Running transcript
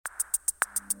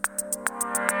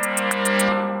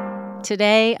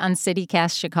Today on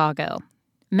CityCast Chicago,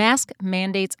 mask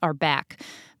mandates are back,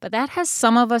 but that has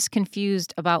some of us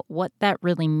confused about what that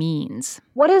really means.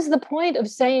 What is the point of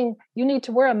saying you need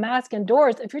to wear a mask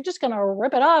indoors if you're just going to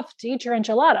rip it off to eat your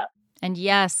enchilada? And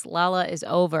yes, Lala is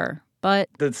over, but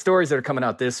the stories that are coming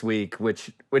out this week,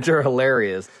 which are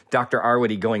hilarious. Dr.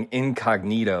 Arwady going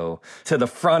incognito to the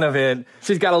front of it.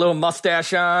 She's got a little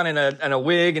mustache on and a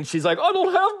wig, and she's like, I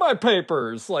don't have my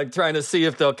papers, like trying to see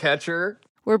if they'll catch her.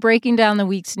 We're breaking down the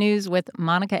week's news with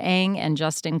Monica Eng and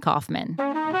Justin Kaufman.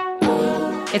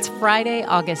 It's Friday,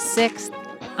 August 6th.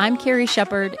 I'm Carrie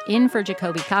Shepard, in for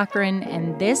Jacoby Cochran,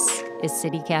 and this is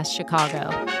CityCast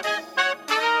Chicago.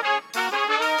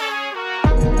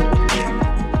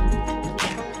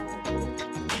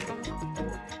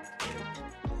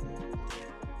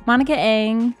 Monica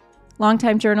Eng,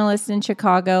 longtime journalist in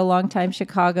Chicago, longtime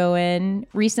Chicagoan,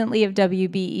 recently of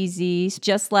WBEZ,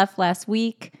 just left last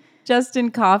week. Justin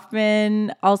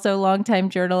Kaufman, also longtime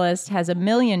journalist, has a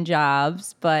million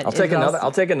jobs, but I'll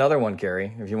take another one,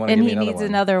 Carrie, if you want to give me another one. And he needs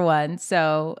another one,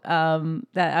 so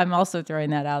that I'm also throwing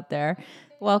that out there.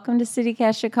 Welcome to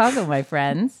CityCast Chicago, my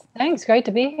friends. Thanks, great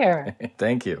to be here.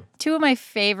 Thank you. Two of my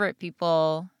favorite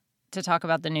people to talk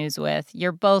about the news with.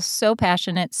 You're both so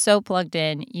passionate, so plugged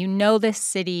in. You know this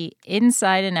city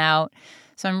inside and out.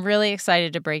 So I'm really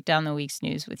excited to break down the week's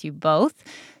news with you both,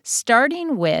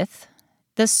 starting with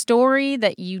the story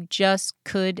that you just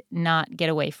could not get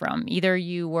away from. Either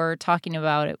you were talking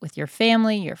about it with your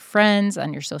family, your friends,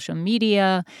 on your social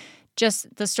media,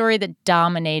 just the story that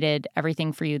dominated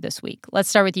everything for you this week. Let's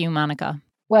start with you, Monica.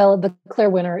 Well, the clear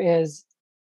winner is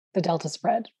the Delta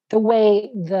spread. The way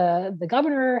the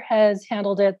governor has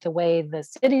handled it, the way the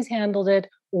city's handled it,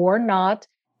 or not.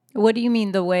 What do you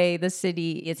mean the way the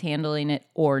city is handling it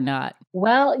or not?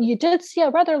 Well, you did see a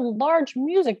rather large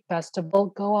music festival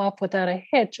go off without a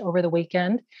hitch over the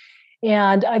weekend.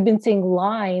 And I've been seeing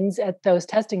lines at those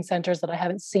testing centers that I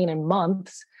haven't seen in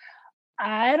months.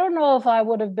 I don't know if I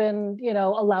would have been,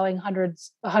 allowing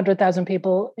 100,000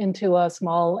 people into a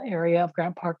small area of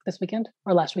Grant Park this weekend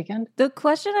or last weekend. The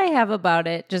question I have about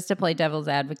it, just to play devil's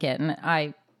advocate, and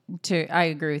I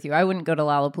agree with you. I wouldn't go to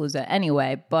Lollapalooza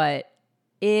anyway, but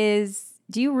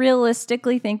do you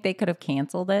realistically think they could have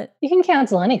canceled it? You can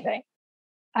cancel anything.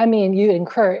 I mean, you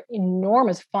incur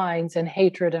enormous fines and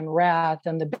hatred and wrath,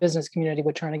 and the business community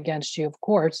would turn against you, of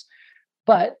course.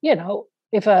 But,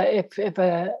 if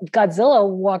a Godzilla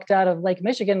walked out of Lake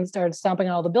Michigan and started stomping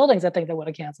on all the buildings, I think they would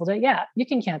have canceled it. Yeah, you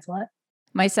can cancel it.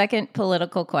 My second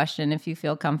political question, if you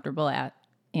feel comfortable at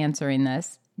answering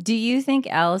this, do you think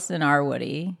Allison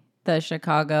Arwady, the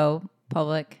Chicago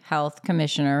Public Health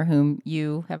Commissioner, whom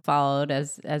you have followed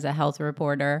as a health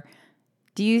reporter,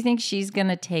 do you think she's going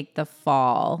to take the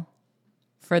fall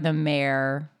for the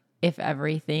mayor if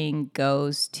everything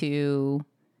goes to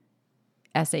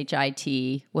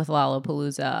SHIT with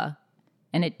Lollapalooza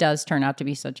and it does turn out to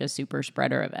be such a super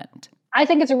spreader event? I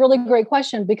think it's a really great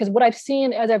question, because what I've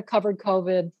seen as I've covered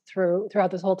COVID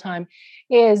throughout this whole time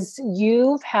is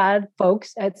you've had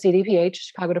folks at CDPH,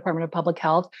 Chicago Department of Public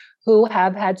Health, who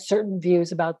have had certain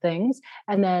views about things.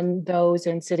 And then those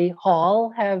in City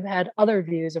Hall have had other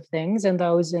views of things. And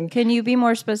those in... Can you be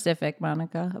more specific,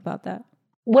 Monica, about that?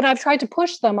 What I've tried to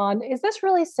push them on, is this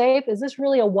really safe? Is this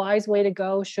really a wise way to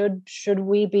go? Should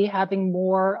we be having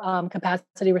more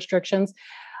capacity restrictions?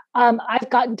 I've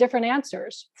gotten different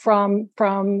answers from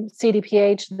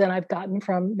CDPH than I've gotten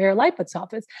from Mayor Lightfoot's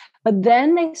office. But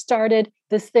then they started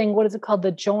this thing, what is it called?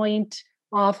 The Joint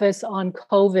Office on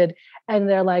COVID. And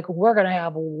they're like, we're going to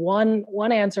have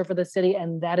one answer for the city,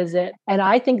 and that is it. And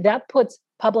I think that puts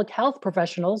public health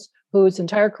professionals whose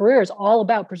entire career is all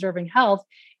about preserving health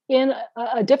in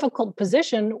a difficult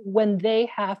position when they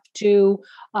have to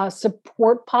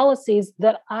support policies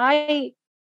that I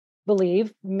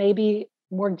believe maybe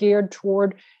more geared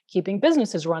toward keeping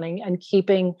businesses running and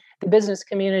keeping the business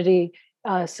community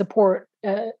support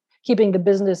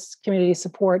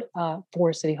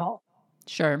for City Hall.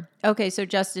 Sure. Okay, so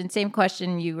Justin, same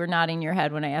question. You were nodding your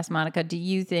head when I asked Monica. Do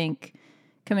you think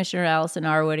Commissioner Allison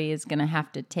Arwady is going to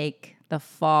have to take the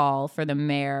fall for the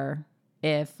mayor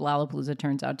if Lollapalooza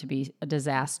turns out to be a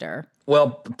disaster?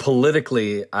 Well,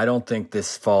 politically, I don't think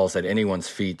this falls at anyone's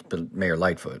feet but Mayor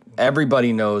Lightfoot.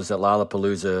 Everybody knows that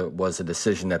Lollapalooza was a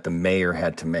decision that the mayor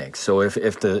had to make. So if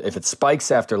it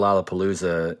spikes after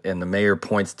Lollapalooza and the mayor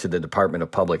points to the Department of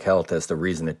Public Health as the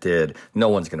reason it did, no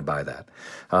one's going to buy that.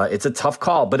 It's a tough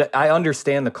call, but I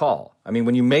understand the call. I mean,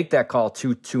 when you make that call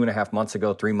 2.5 months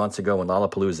ago, 3 months ago, when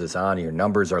Lollapalooza is on, your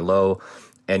numbers are low,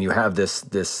 and you have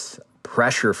this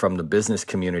pressure from the business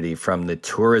community, from the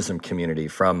tourism community,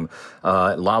 from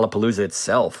Lollapalooza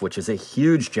itself, which is a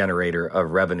huge generator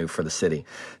of revenue for the city.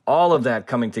 All of that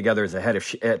coming together as a head.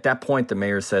 At that point, the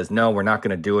mayor says, no, we're not going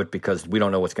to do it because we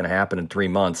don't know what's going to happen in 3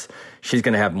 months. She's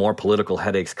going to have more political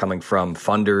headaches coming from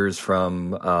funders,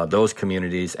 from those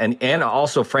communities, and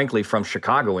also, frankly, from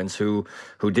Chicagoans who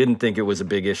didn't think it was a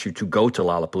big issue to go to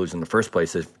Lollapalooza in the first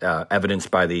place,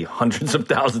 evidenced by the hundreds of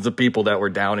thousands of people that were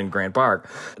down in Grant Park.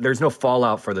 There's no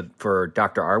fallout for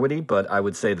Dr. Arwady, but I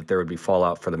would say that there would be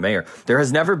fallout for the mayor. There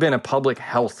has never been a public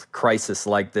health crisis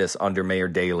like this under Mayor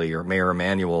Daley or Mayor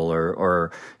Emanuel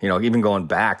or even going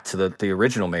back to the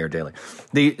original Mayor Daley.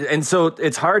 And so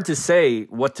it's hard to say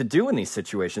what to do in these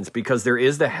situations because there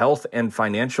is the health and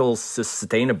financial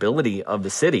sustainability of the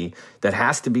city that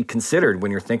has to be considered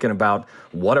when you're thinking about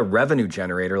what a revenue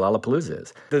generator Lollapalooza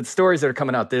is. The stories that are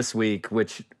coming out this week,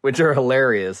 which are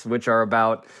hilarious, which are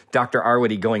about Dr.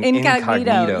 Arwady going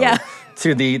incognito yeah.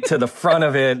 to the front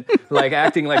of it, like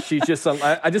acting like she's just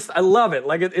I love it.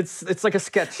 Like it's like a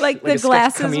sketch, like the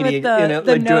glasses with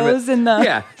the nose and the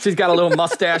yeah. She's got a little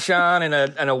mustache on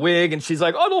and a wig, and she's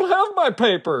like, I don't have my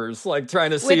papers, like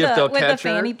trying to see if they'll catch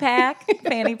her. With a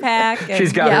fanny pack. And,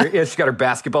 she's got her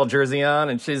basketball jersey on,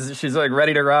 and she's like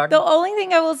ready to rock. The only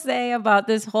thing I will say about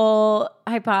this whole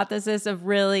hypothesis of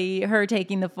really her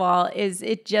taking the fall is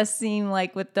it just seemed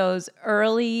like with those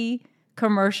early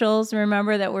commercials,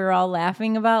 remember, that we were all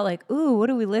laughing about, like, ooh, what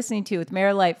are we listening to with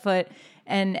Mayor Lightfoot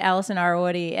and Allison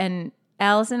Arwady? And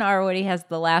Allison Arwady has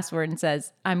the last word and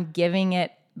says, I'm giving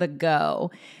it the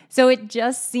go. So it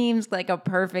just seems like a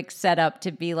perfect setup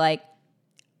to be like,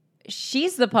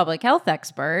 she's the public health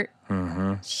expert.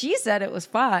 Mm-hmm. She said it was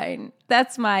fine.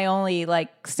 That's my only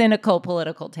cynical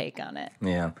political take on it.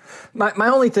 Yeah. My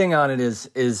only thing on it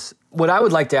is what I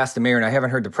would like to ask the mayor, and I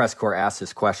haven't heard the press corps ask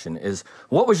this question, is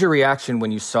what was your reaction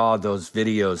when you saw those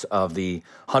videos of the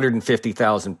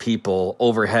 150,000 people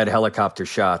overhead helicopter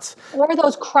shots? Or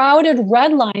those crowded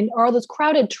red line, or those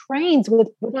crowded trains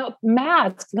without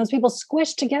masks, those people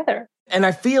squished together. And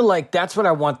I feel like that's what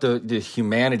I want the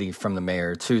humanity from the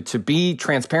mayor to be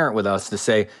transparent with us, to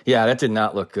say, yeah, that did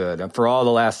not look good. And for all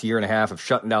the last year and a half of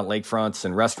shutting down lakefronts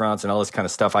and restaurants and all this kind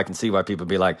of stuff, I can see why people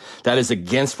be like, that is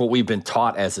against what we've been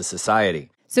taught as a society.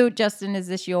 So, Justin, is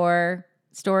this your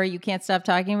story you can't stop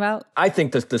talking about? I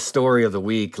think that the story of the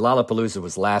week, Lollapalooza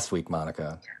was last week,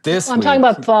 Monica. I'm talking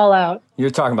about fallout.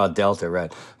 You're talking about Delta,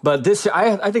 right? But this,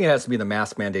 I think it has to be the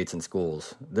mask mandates in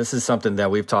schools. This is something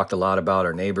that we've talked a lot about,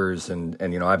 our neighbors, and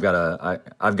I've got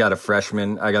a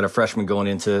freshman. I got a freshman going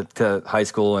into high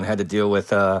school and had to deal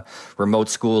with remote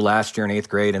school last year in 8th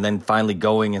grade, and then finally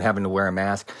going and having to wear a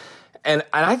mask. And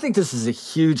I think this is a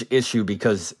huge issue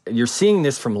because you're seeing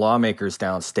this from lawmakers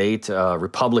downstate,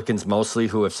 Republicans mostly,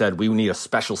 who have said we need a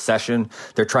special session.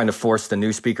 They're trying to force the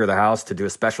new Speaker of the House to do a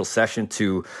special session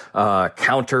to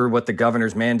counter what the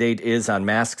governor's mandate is on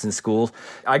masks in schools.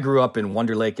 I grew up in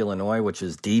Wonder Lake, Illinois, which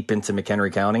is deep into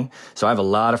McHenry County. So I have a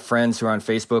lot of friends who are on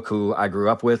Facebook who I grew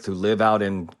up with, who live out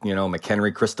in,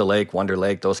 McHenry, Crystal Lake, Wonder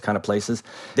Lake, those kind of places.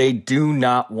 They do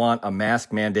not want a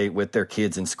mask mandate with their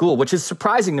kids in school, which is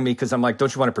surprising to me because I'm like,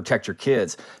 don't you want to protect your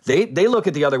kids? They look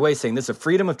at the other way, saying this is a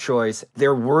freedom of choice.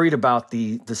 They're worried about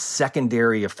the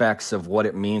secondary effects of what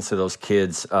it means to those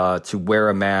kids to wear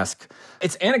a mask.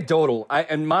 It's anecdotal,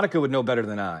 and Monica would know better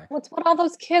than I. What's what all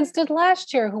those kids did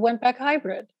last year who went back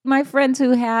hybrid? My friends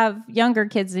who have younger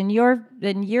kids than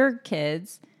your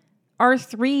kids are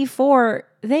 3, 4.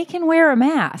 They can wear a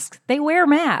mask. They wear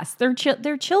masks. They're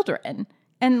children.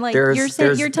 And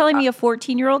you're telling me a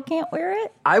 14-year-old can't wear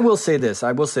it? I will say this.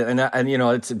 And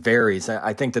it varies.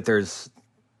 I think that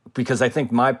because I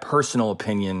think my personal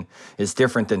opinion is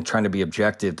different than trying to be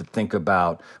objective, to think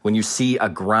about when you see a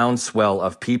groundswell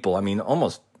of people.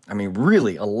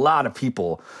 Really a lot of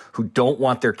people who don't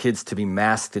want their kids to be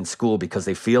masked in school because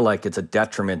they feel like it's a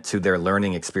detriment to their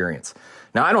learning experience.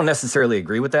 Now, I don't necessarily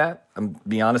agree with that. I'm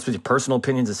be honest with you, personal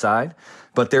opinions aside,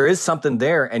 but there is something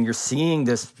there, and you're seeing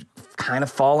this kind of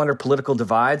fall under political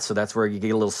divide. So that's where you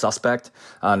get a little suspect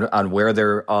on where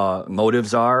their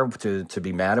motives are to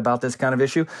be mad about this kind of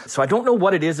issue. So I don't know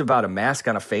what it is about a mask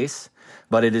on a face,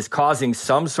 but it is causing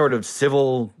some sort of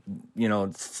civil,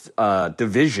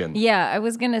 division. Yeah, I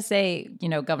was going to say,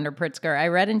 Governor Pritzker, I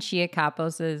read in Chia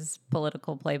Kapos's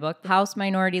political playbook, House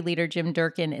Minority Leader Jim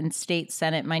Durkin and State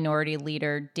Senate Minority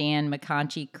Leader Dan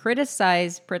McConchie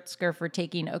criticized Pritzker for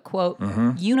taking a, quote,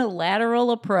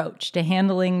 unilateral approach to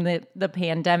handling the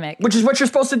pandemic. Which is what you're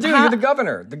supposed to do. You're the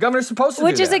governor. The governor's supposed to do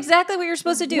that. Which is exactly what you're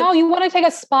supposed to do. No, you want to take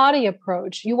a spotty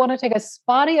approach. You want to take a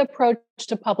spotty approach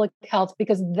to public health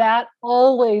because that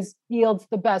always yields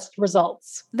the best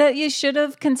results. That you should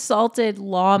have consulted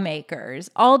lawmakers.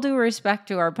 All due respect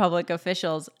to our public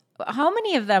officials. How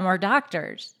many of them are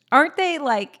doctors? Aren't they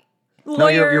like lawyers? No,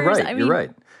 you're right. You're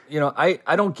right. You know,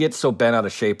 I don't get so bent out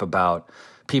of shape about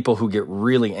people who get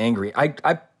really angry.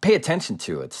 I pay attention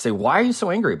to it. Say, why are you so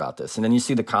angry about this? And then you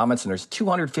see the comments, and there's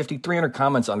 250, 300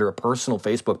 comments under a personal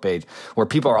Facebook page where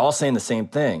people are all saying the same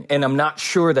thing. And I'm not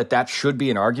sure that should be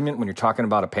an argument when you're talking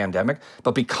about a pandemic.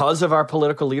 But because of our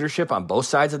political leadership on both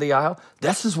sides of the aisle,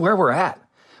 this is where we're at.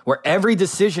 Where every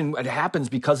decision that happens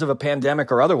because of a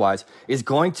pandemic or otherwise is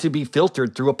going to be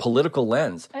filtered through a political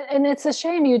lens. And it's a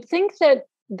shame. You'd think that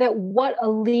what a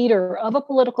leader of a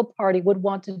political party would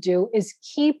want to do is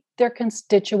keep their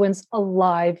constituents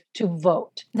alive to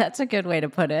vote. That's a good way to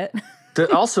put it. To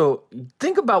also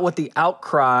think about what the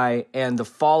outcry and the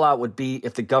fallout would be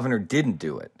if the governor didn't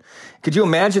do it. Could you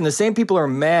imagine the same people who are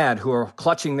mad, who are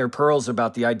clutching their pearls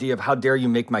about the idea of how dare you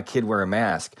make my kid wear a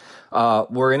mask,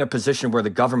 were in a position where the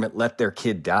government let their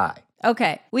kid die?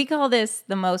 Okay, we call this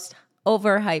the most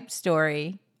overhyped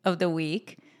story of the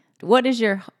week. What is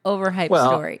your overhyped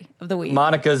story of the week?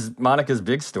 Monica's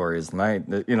big story is like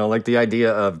the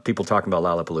idea of people talking about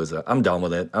Lollapalooza. I'm done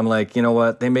with it. I'm like, you know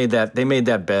what? They made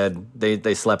that bed.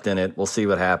 They slept in it. We'll see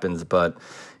what happens. But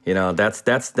you know,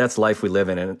 that's life we live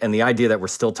in. And the idea that we're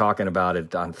still talking about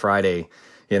it on Friday,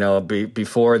 you know,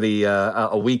 before the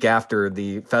a week after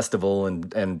the festival,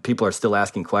 and people are still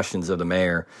asking questions of the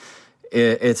mayor.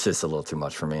 It's just a little too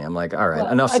much for me. I'm like, all right,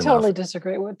 enough's enough. I totally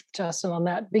disagree with Justin on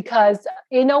that because,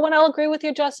 you know, when I'll agree with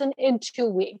you, Justin, in 2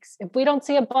 weeks, if we don't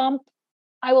see a bump,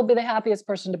 I will be the happiest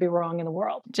person to be wrong in the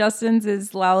world. Justin's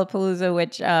is Lollapalooza,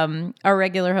 which our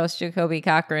regular host, Jacoby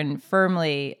Cochran,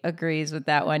 firmly agrees with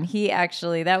that one.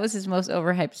 That was his most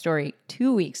overhyped story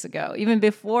 2 weeks ago, even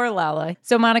before Lolla.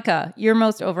 So Monica, your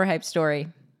most overhyped story.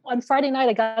 On Friday night,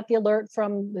 I got the alert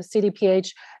from the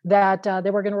CDPH that they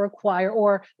were going to require,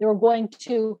 or they were going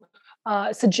to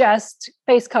suggest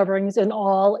face coverings in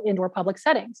all indoor public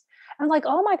settings. I'm like,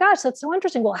 oh my gosh, that's so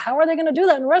interesting. Well, how are they going to do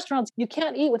that in restaurants? You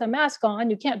can't eat with a mask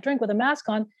on. You can't drink with a mask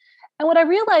on. And what I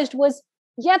realized was,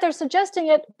 yeah, they're suggesting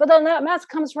it, but then that mask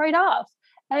comes right off.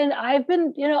 And I've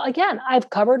been,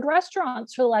 I've covered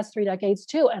restaurants for the last 3 decades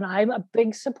too. And I'm a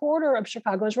big supporter of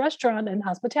Chicago's restaurant and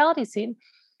hospitality scene.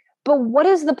 But what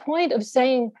is the point of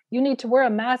saying you need to wear a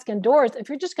mask indoors if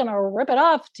you're just going to rip it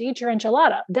off to eat your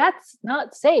enchilada? That's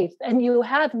not safe. And you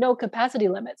have no capacity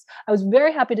limits. I was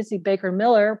very happy to see Baker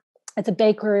Miller. It's a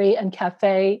bakery and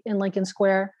cafe in Lincoln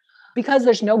Square. Because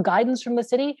there's no guidance from the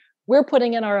city, we're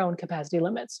putting in our own capacity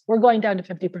limits. We're going down to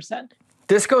 50%.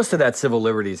 This goes to that civil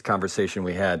liberties conversation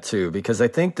we had, too, because I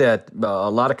think that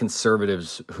a lot of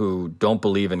conservatives who don't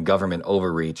believe in government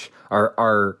overreach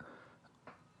are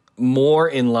more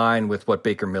in line with what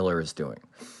Baker Miller is doing.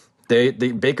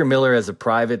 Baker Miller as a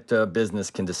private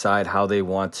business can decide how they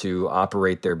want to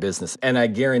operate their business. And I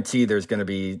guarantee there's going to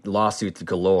be lawsuits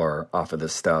galore off of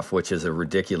this stuff, which is a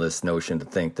ridiculous notion to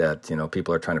think that, you know,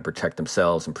 people are trying to protect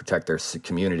themselves and protect their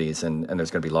communities, and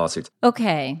there's going to be lawsuits.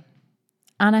 Okay.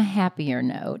 On a happier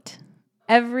note,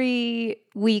 every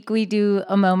week we do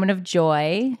a moment of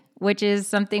joy, which is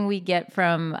something we get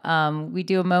from, we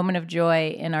do a moment of joy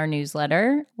in our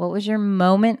newsletter. What was your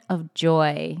moment of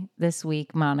joy this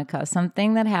week, Monica?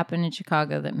 Something that happened in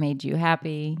Chicago that made you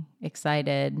happy,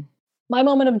 excited? My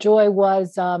moment of joy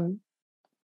was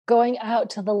going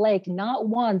out to the lake, not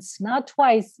once, not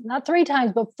twice, not 3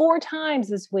 times, but 4 times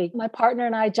this week. My partner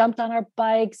and I jumped on our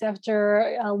bikes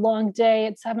after a long day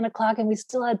at 7:00, and we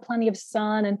still had plenty of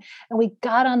sun. And we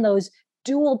got on those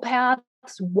dual paths,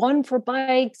 one for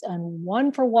bikes and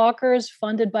one for walkers,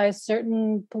 funded by a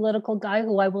certain political guy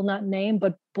who I will not name,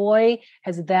 but boy,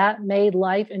 has that made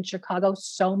life in Chicago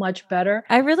so much better.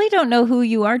 I really don't know who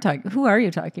you are talking. Who are you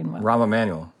talking about? Rahm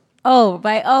Emanuel.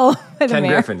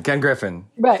 Ken Griffin.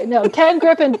 Right. No, Ken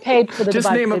Griffin paid for the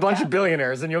Just name a bunch path. of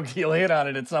billionaires and you'll hit on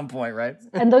it at some point, right?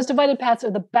 And those divided paths are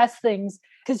the best things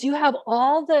because you have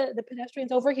all the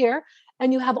pedestrians over here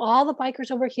and you have all the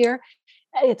bikers over here.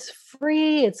 It's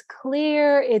free, it's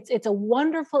clear, it's a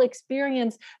wonderful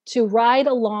experience to ride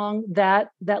along that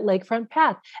lakefront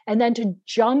path and then to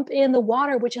jump in the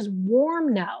water, which is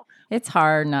warm now. It's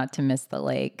hard not to miss the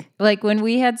lake. Like when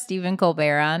we had Stephen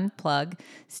Colbert on,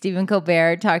 Stephen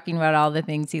Colbert talking about all the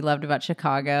things he loved about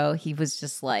Chicago, he was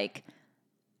just like,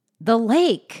 the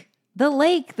lake,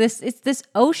 it's this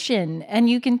ocean. And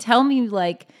you can tell me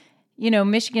like, you know,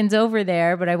 Michigan's over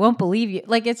there, but I won't believe you.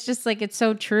 Like, it's just like, it's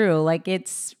so true. Like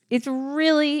it's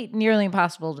really nearly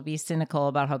impossible to be cynical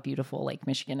about how beautiful Lake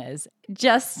Michigan is.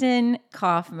 Justin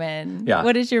Kaufman,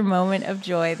 What is your moment of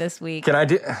joy this week?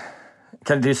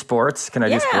 Can I do sports? Can I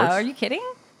do sports? Yeah, are you kidding?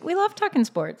 We love talking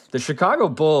sports. The Chicago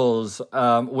Bulls,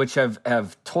 which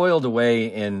have toiled away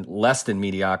in less than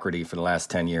mediocrity for the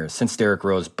last 10 years. Since Derrick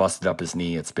Rose busted up his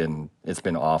knee, it's been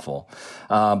awful.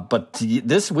 But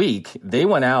this week, they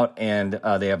went out and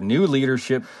they have new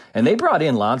leadership. And they brought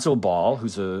in Lonzo Ball,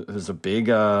 who's a big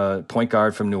point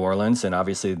guard from New Orleans, and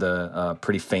obviously the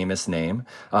pretty famous name.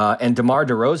 And DeMar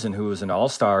DeRozan, who was an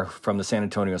all-star from the San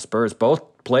Antonio Spurs.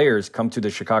 Both players come to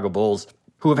the Chicago Bulls,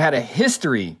 who have had a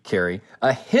history, Carrie,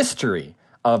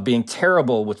 of being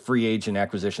terrible with free agent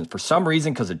acquisitions. For some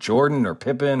reason, because of Jordan or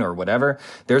Pippen or whatever,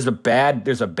 there's a bad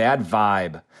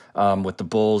vibe with the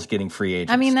Bulls getting free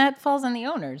agents. I mean, that falls on the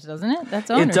owners, doesn't it?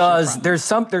 That's ownership. It does.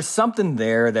 Problem. There's something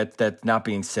there that's not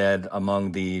being said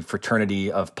among the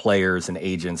fraternity of players and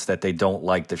agents that they don't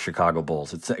like the Chicago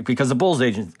Bulls. It's because the Bulls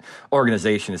agent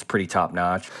organization is pretty top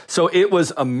notch. So it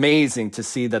was amazing to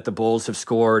see that the Bulls have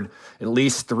scored at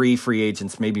least 3 free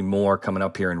agents, maybe more, coming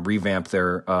up here and revamp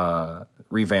their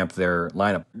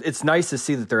lineup. It's nice to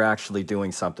see that they're actually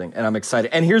doing something, and I'm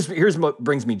excited. And here's what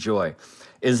brings me joy.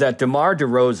 Is that DeMar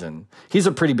DeRozan, he's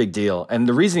a pretty big deal. And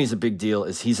the reason he's a big deal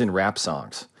is he's in rap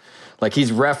songs. Like,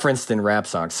 he's referenced in rap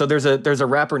songs. So there's a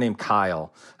rapper named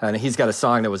Kyle, and he's got a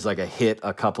song that was like a hit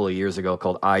a couple of years ago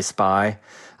called I Spy.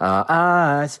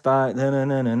 I Spy, na, na,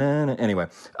 na, na, na. Anyway,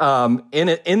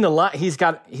 in the line, he's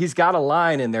got a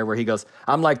line in there where he goes,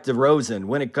 I'm like DeRozan,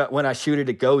 when I shoot it,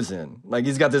 it goes in. Like,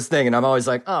 he's got this thing, and I'm always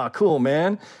like, oh, cool,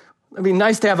 man. It'd be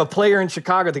nice to have a player in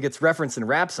Chicago that gets referenced in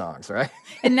rap songs, right?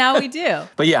 And now we do.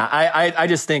 But yeah, I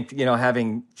just think,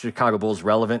 having Chicago Bulls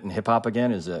relevant in hip hop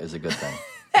again is a good thing.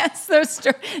 That's so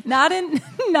not in the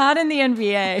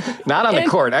NBA. Not on the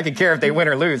court. I could care if they win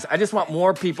or lose. I just want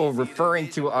more people referring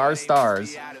to our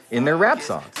stars in their rap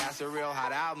songs.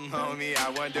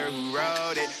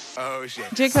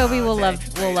 Jacoby will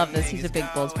love this. He's a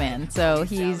big Bulls fan, so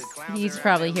he's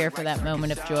probably here for that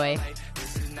moment of joy.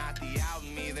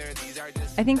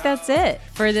 I think that's it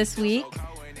for this week.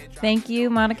 Thank you,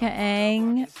 Monica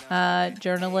Eng,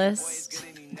 journalist,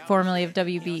 formerly of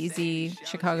WBEZ,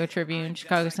 Chicago Tribune,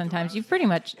 Chicago Sun-Times. You've pretty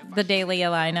much, the Daily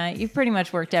Illini, you've pretty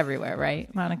much worked everywhere,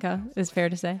 right, Monica? Is fair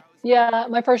to say? Yeah,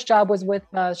 my first job was with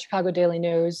Chicago Daily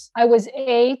News. I was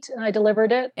 8 and I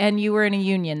delivered it. And you were in a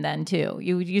union then too.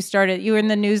 You were in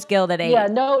the News Guild at 8. Yeah,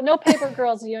 no paper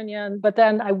girls union, but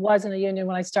then I was in a union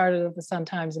when I started at the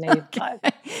Sun-Times in 85.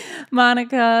 Okay.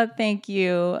 Monica, thank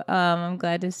you. I'm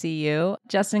glad to see you.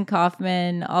 Justin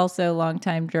Kaufman, also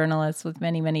longtime journalist with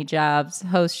many, many jobs,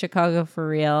 hosts Chicago for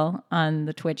Real on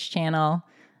the Twitch channel.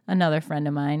 Another friend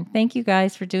of mine. Thank you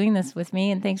guys for doing this with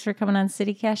me, and thanks for coming on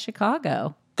CityCast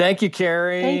Chicago. Thank you,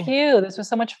 Carrie. Thank you. This was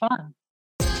so much fun.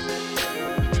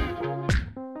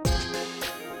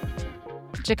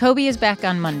 Jacoby is back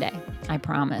on Monday, I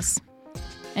promise.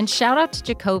 And shout out to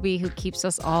Jacoby, who keeps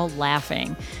us all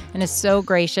laughing and is so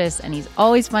gracious, and he's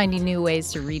always finding new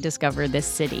ways to rediscover this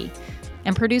city.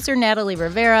 And producer Natalie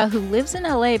Rivera, who lives in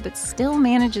LA but still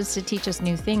manages to teach us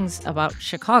new things about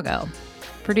Chicago.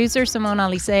 Producer Simone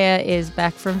Alicea is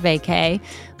back from vacay.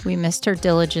 We missed her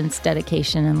diligence,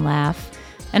 dedication, and laugh.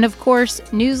 And of course,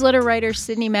 newsletter writer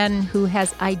Sydney Madden, who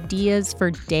has ideas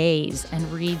for days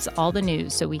and reads all the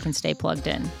news so we can stay plugged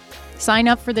in. Sign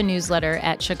up for the newsletter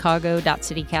at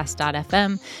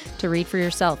chicago.citycast.fm to read for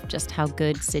yourself just how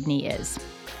good Sydney is.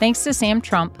 Thanks to Sam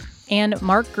Trump and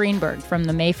Mark Greenberg from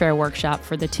the Mayfair Workshop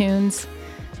for the tunes.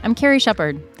 I'm Carrie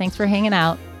Shepard. Thanks for hanging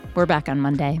out. We're back on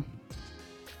Monday.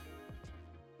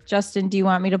 Justin, do you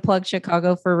want me to plug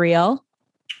Chicago for Real?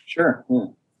 Sure. Yeah.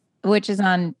 Which is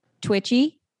on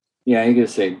Twitchy? Yeah, you could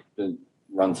say it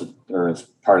runs or is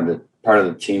part of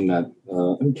the team that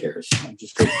who cares?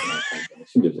 Just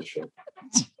who gives a shit?